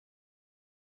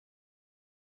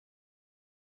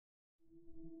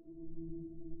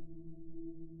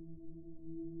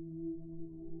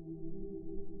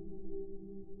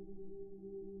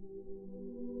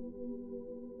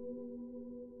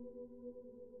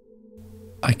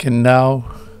I can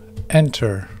now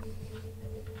enter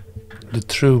the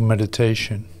true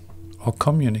meditation or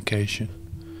communication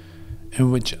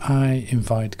in which I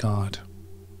invite God.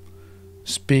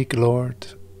 Speak, Lord,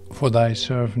 for thy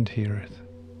servant heareth.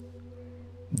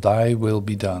 Thy will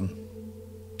be done,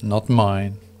 not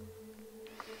mine.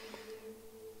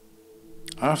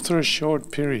 After a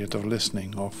short period of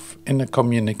listening, of inner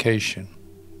communication,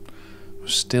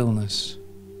 of stillness,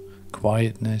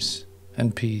 quietness,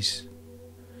 and peace,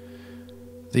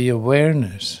 the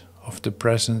awareness of the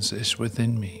presence is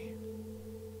within me.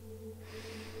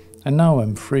 And now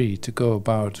I'm free to go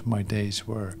about my day's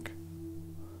work.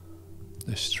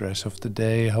 The stress of the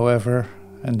day, however,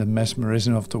 and the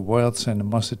mesmerism of the world's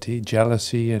animosity,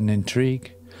 jealousy, and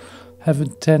intrigue have a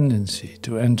tendency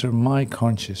to enter my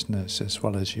consciousness as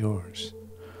well as yours.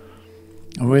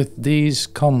 And with these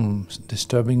come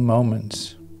disturbing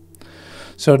moments.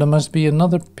 So there must be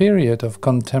another period of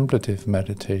contemplative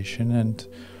meditation, and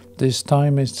this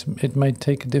time it may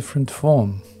take a different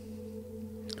form.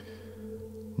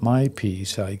 My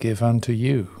peace I give unto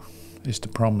you, is the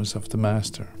promise of the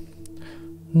Master.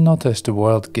 Not as the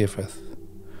world giveth,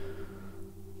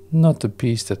 not the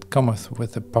peace that cometh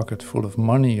with a pocket full of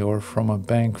money or from a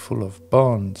bank full of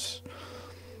bonds,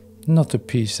 not the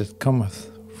peace that cometh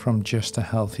from just a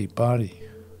healthy body.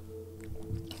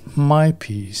 My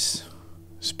peace,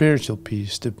 spiritual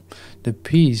peace, the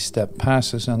peace that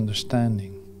passes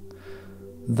understanding,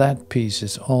 that peace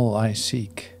is all I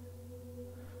seek.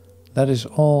 That is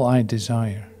all I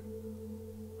desire.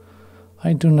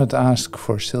 I do not ask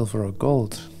for silver or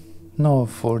gold, nor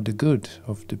for the good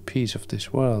of the peace of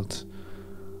this world.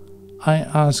 I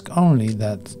ask only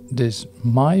that this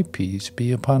my peace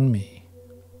be upon me.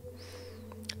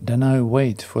 Then I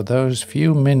wait for those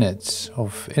few minutes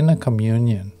of inner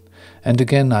communion, and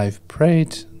again I've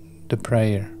prayed the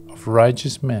prayer of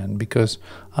righteous men, because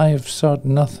I have sought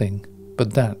nothing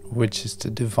but that which is the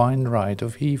divine right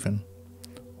of even.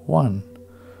 One,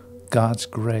 God's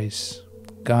grace,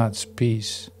 God's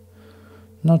peace,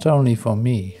 not only for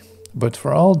me, but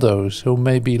for all those who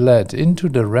may be led into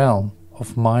the realm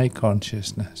of my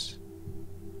consciousness.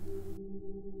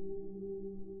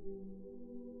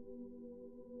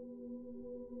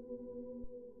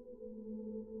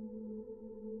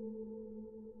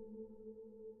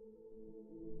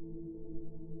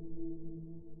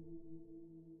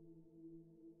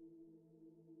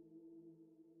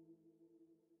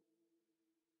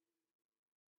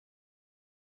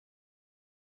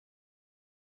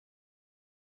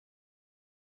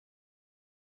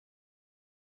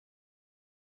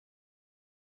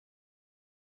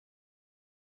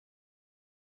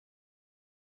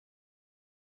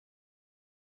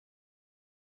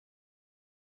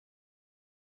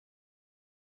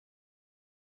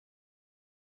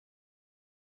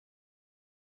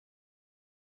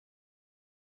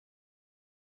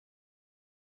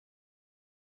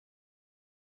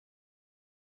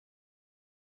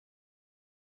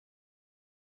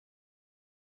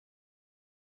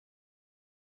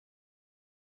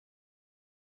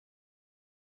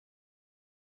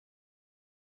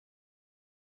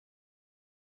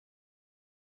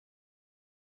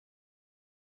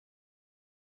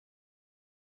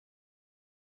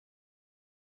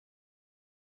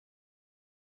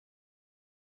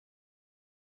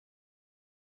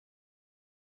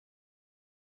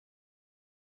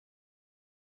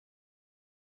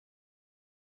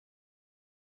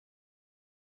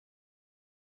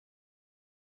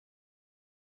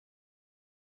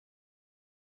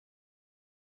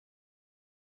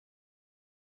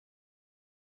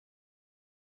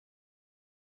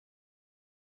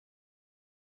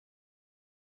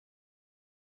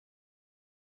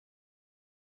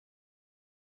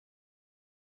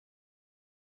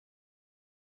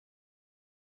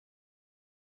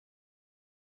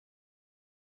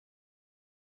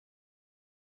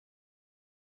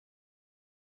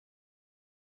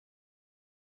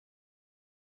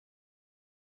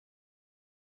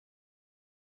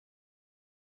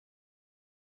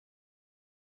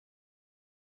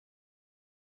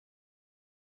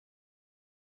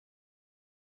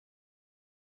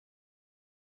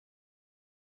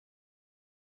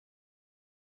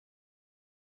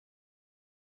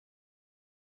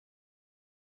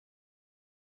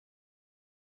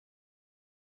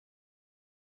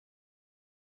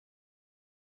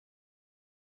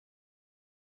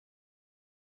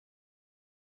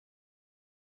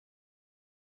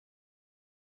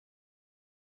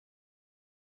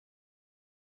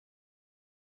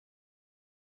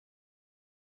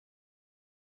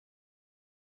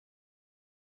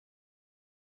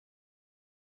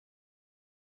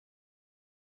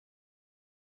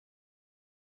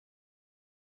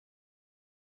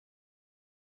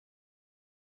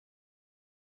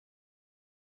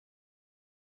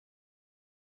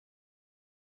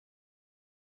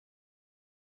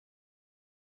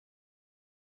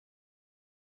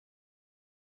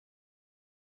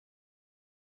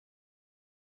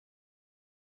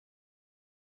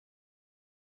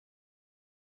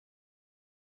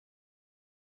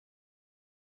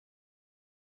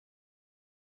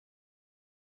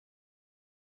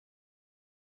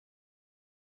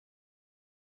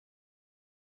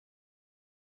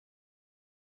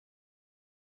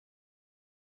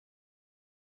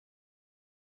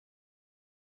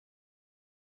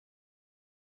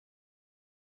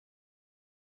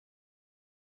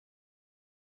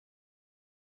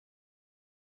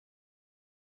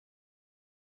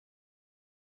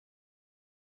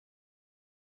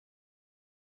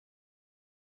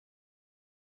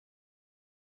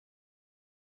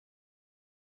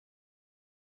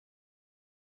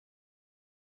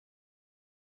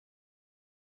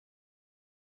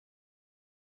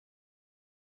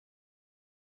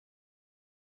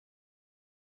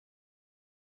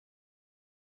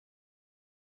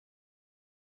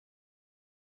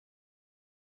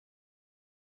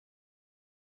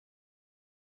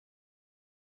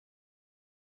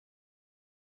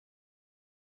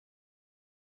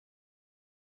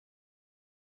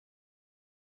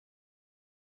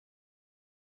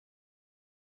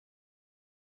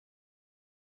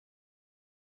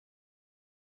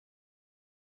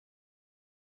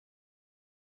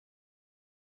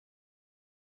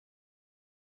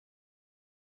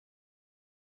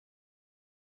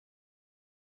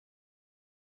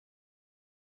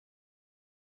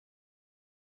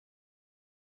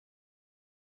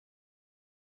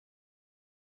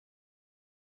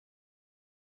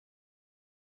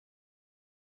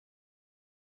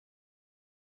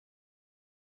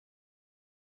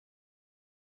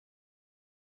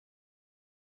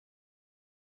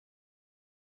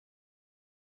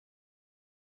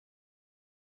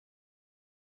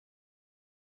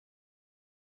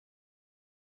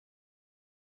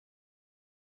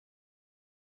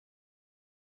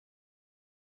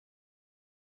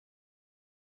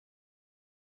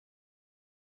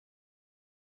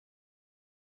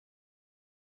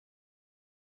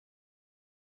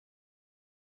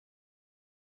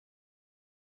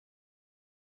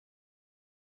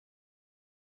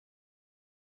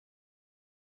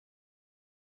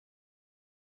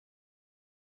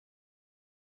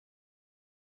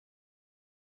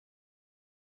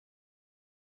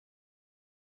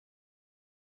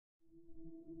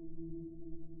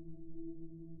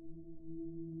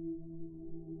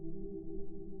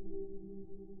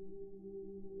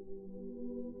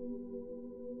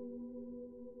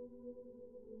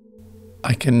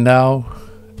 I can now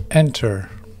enter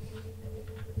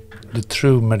the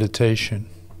true meditation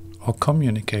or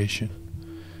communication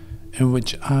in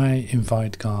which I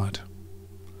invite God.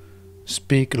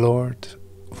 Speak, Lord,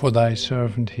 for thy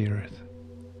servant heareth.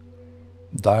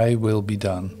 Thy will be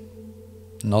done,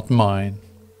 not mine.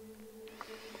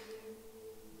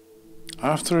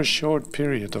 After a short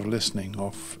period of listening,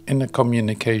 of inner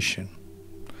communication,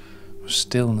 of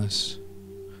stillness,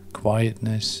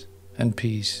 quietness, and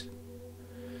peace,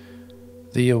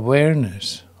 the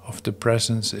awareness of the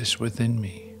presence is within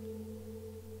me.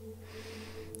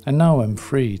 And now I'm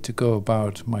free to go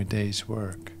about my day's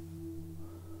work.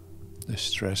 The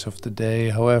stress of the day,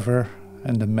 however,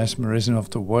 and the mesmerism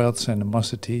of the world's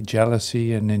animosity,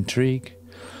 jealousy, and intrigue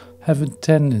have a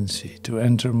tendency to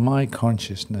enter my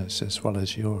consciousness as well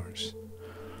as yours.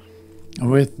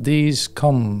 And with these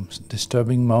come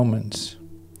disturbing moments.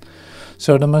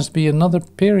 So there must be another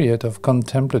period of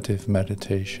contemplative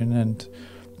meditation, and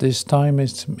this time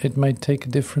it may take a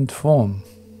different form.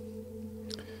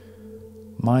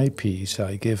 My peace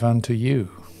I give unto you,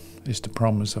 is the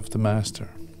promise of the Master.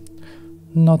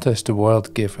 Not as the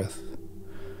world giveth,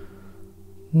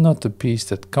 not the peace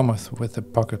that cometh with a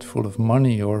pocket full of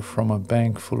money or from a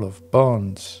bank full of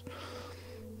bonds,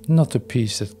 not the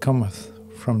peace that cometh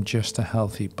from just a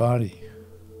healthy body.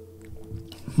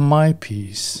 My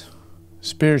peace,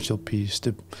 spiritual peace,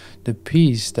 the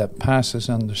peace that passes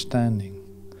understanding,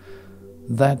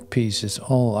 that peace is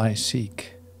all I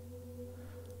seek.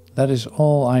 That is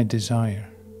all I desire.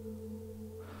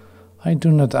 I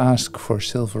do not ask for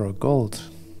silver or gold,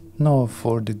 nor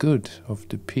for the good of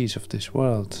the peace of this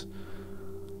world.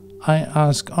 I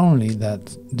ask only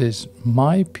that this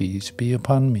my peace be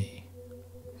upon me.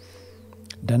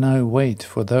 Then I wait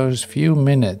for those few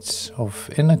minutes of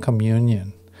inner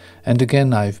communion, and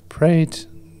again I've prayed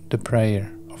the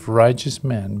prayer of righteous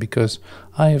men, because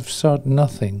I have sought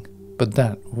nothing but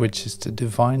that which is the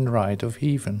divine right of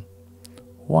even.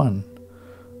 One,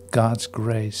 God's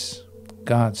grace,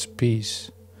 God's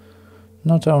peace,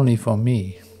 not only for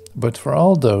me, but for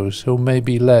all those who may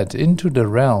be led into the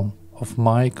realm of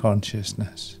my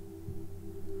consciousness.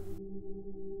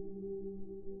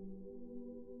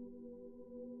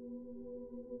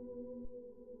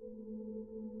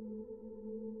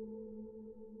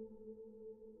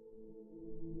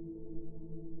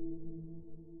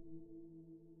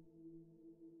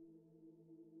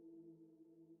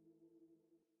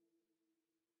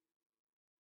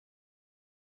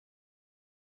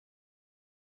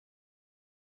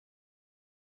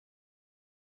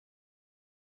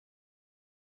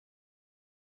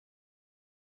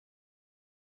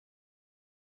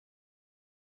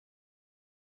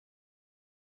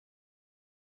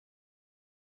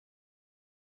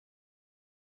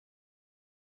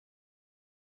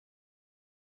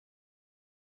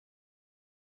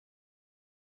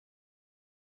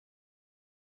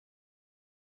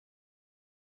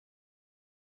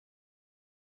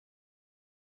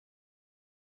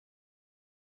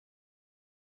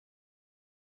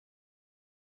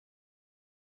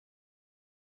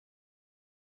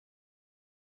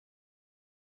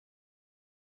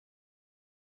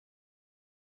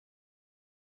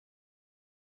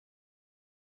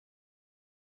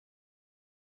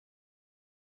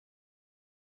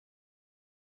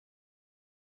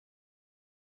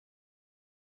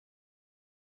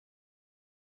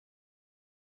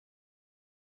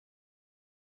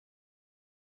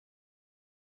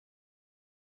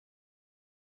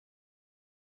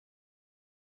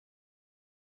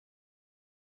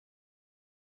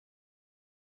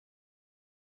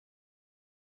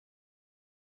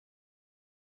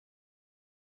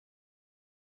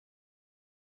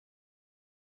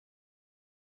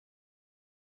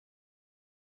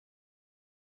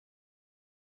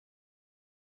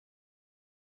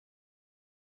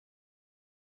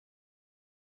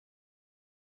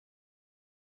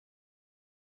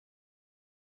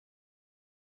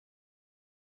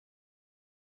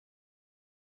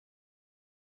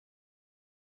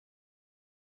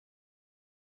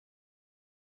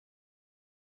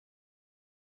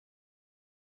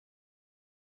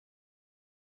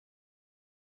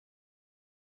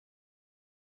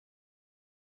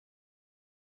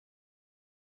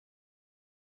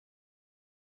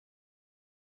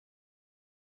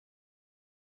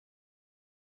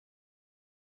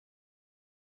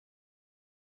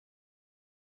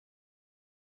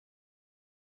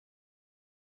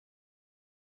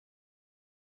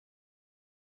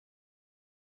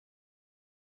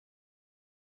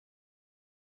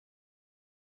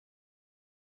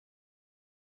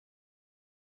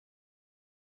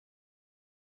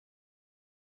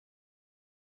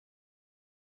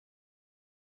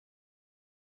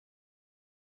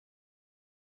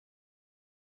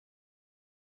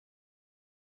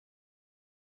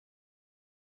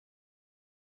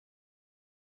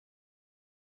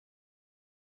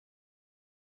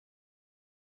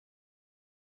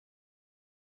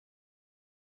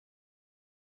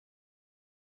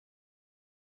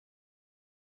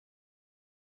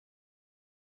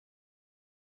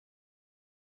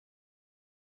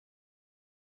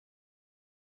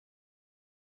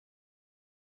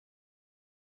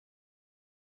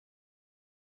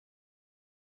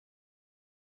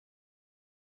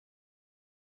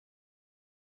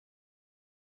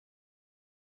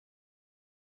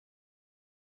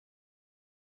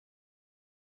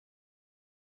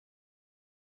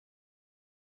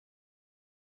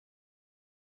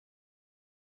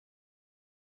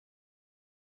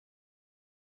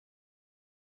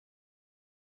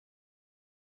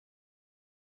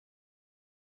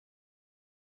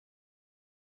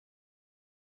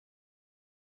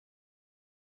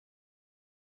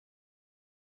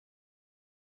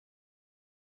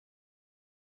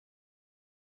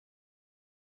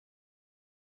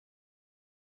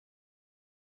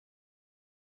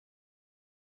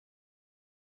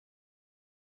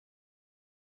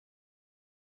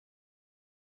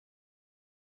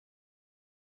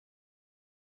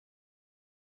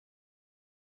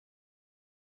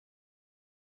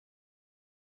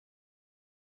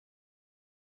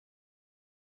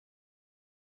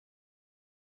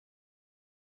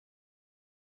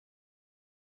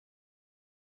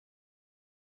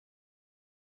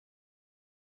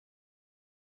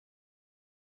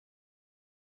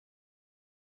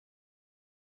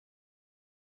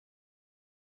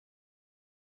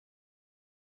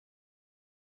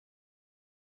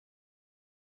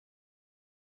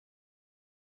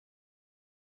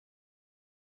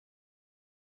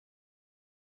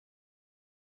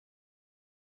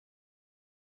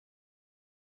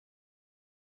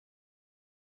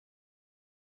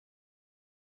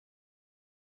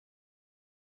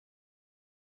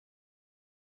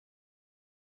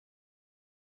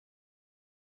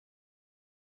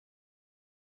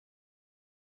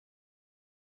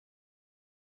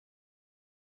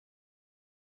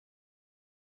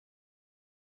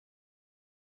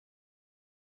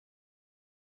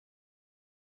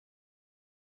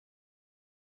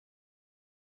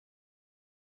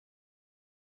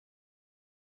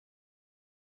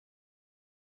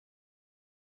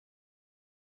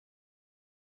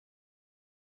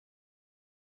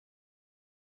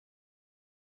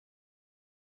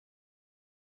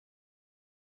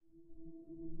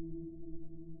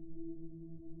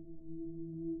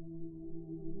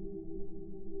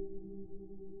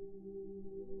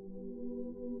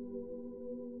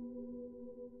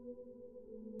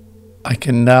 I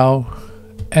can now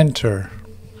enter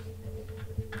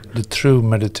the true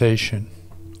meditation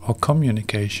or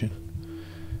communication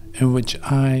in which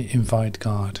I invite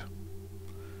God.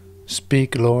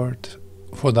 Speak, Lord,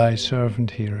 for thy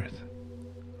servant heareth.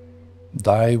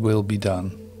 Thy will be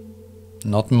done,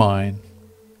 not mine.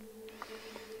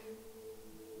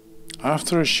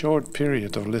 After a short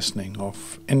period of listening,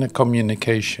 of inner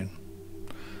communication,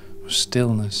 of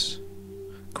stillness,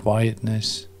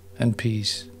 quietness and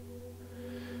peace,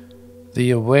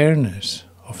 the awareness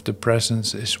of the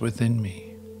presence is within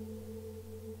me.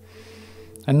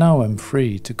 And now I'm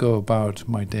free to go about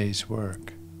my day's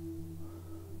work.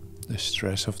 The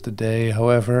stress of the day,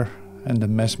 however, and the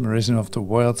mesmerism of the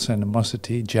world's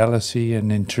animosity, jealousy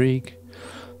and intrigue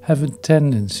have a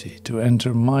tendency to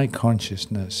enter my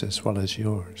consciousness as well as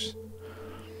yours.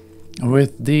 And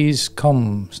with these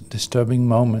come disturbing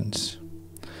moments.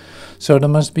 So there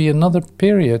must be another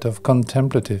period of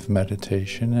contemplative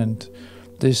meditation, and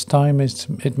this time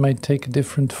it may take a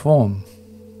different form.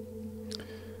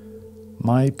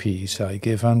 My peace I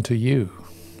give unto you,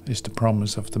 is the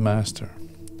promise of the Master.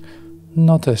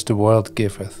 Not as the world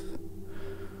giveth,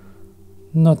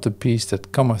 not the peace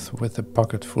that cometh with a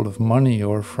pocket full of money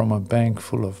or from a bank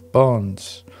full of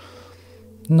bonds,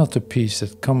 not the peace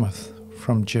that cometh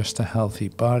from just a healthy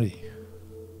body.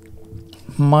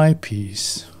 My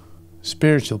peace,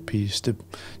 spiritual peace,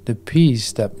 the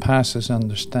peace that passes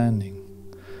understanding,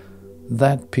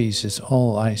 that peace is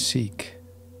all I seek.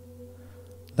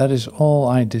 That is all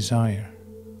I desire.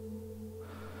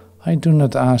 I do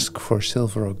not ask for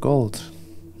silver or gold,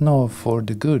 nor for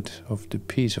the good of the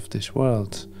peace of this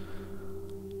world.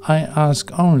 I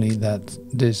ask only that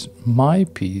this my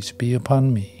peace be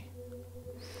upon me.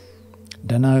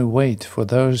 Then I wait for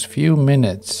those few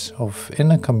minutes of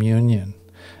inner communion,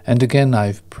 and again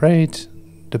I've prayed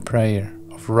the prayer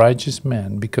of righteous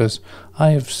men, because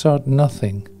I have sought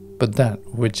nothing but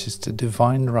that which is the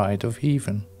divine right of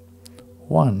heaven.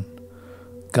 1.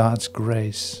 God's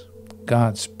grace,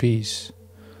 God's peace,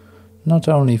 not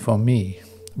only for me,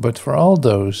 but for all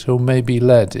those who may be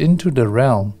led into the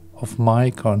realm of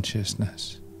my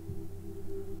consciousness.